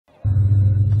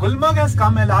Gulmarg has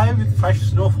come alive with fresh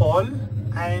snowfall,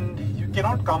 and you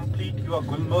cannot complete your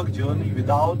Gulmarg journey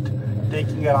without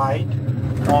taking a ride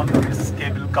on this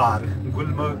cable car,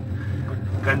 Gulmarg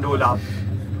Gondola.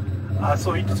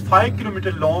 So it is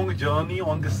 5-kilometer long journey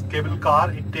on this cable car.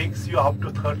 It takes you up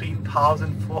to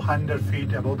 13,400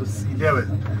 feet above the sea level.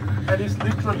 And it's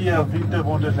literally a winter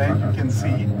wonderland, you can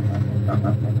see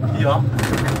here.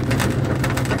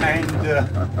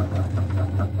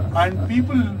 And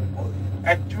people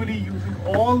actually using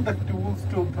all the tools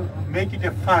to make it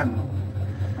a fun,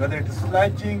 whether it is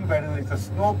sledging, whether it is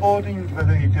snowboarding,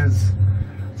 whether it is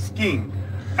skiing.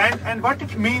 And what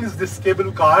it means, this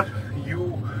cable car,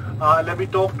 let me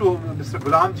talk to Mr.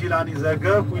 Ghulam Jilani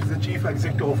Zargar, who is the Chief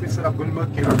Executive Officer of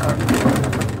Gulmarg Cable Car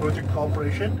Project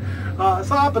Corporation.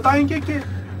 So, आप बताएंगे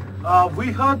कि we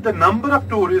heard the number of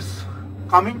tourists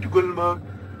coming to Gulmarg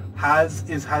has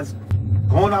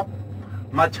gone up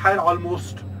much higher,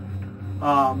 almost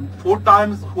 4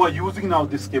 times who are using now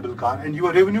this cable car, and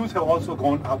your revenues have also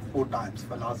gone up 4 times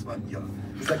for last 1 year.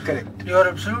 Is that correct? You are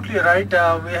absolutely right.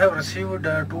 We have received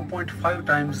 2.5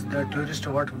 times the tourist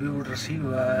what we would receive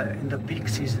in the peak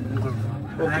season in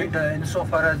Gulmarg. Okay. And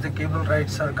insofar as the cable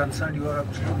rides are concerned, you are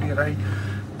absolutely right.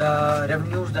 The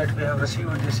revenues that we have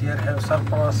received this year have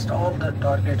surpassed all the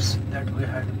targets that we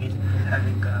had been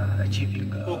having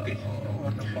achieving. Okay.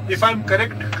 If I'm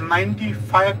correct,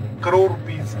 95 crore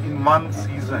rupees in one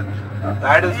season.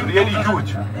 That is really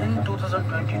huge. In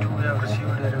 2022, we have received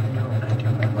a revenue of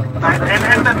 95 crore.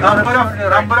 And the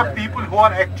number of people who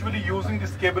are actually using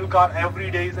this cable car every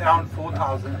day is around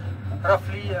 4,000.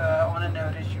 Roughly on an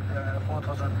average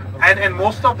 4,000 people. And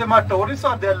most of them are tourists,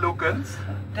 or they are locals?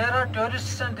 There are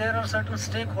tourists and there are certain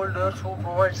stakeholders who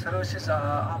provide services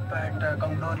up at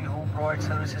Gangdori, who provide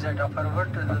services at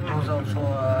Upperwood. Those also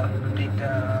take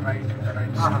rides.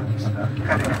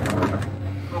 Correct.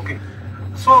 Okay.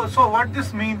 So what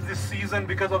this means this season,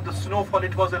 because of the snowfall,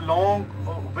 it was a long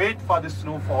wait for the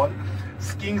snowfall.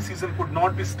 Skiing season could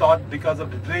not be started because of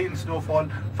the delay in snowfall.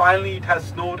 Finally, it has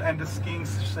snowed and the skiing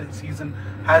season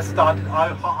has started.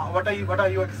 What are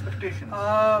your expectations?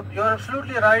 You are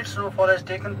absolutely right. Snowfall has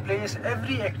taken place.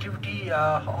 Every activity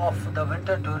of the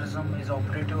winter tourism is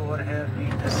operative over here. Be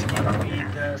it the skiing, be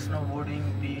it snowboarding,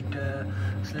 be it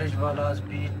sledge walas,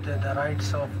 be it the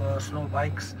rides of snow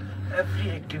bikes.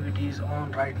 Every activity is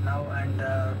on right now,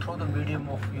 and through the medium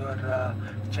of your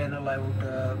channel, I would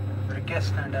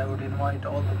request and I would invite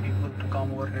all the people to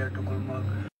come over here to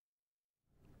Gulmarg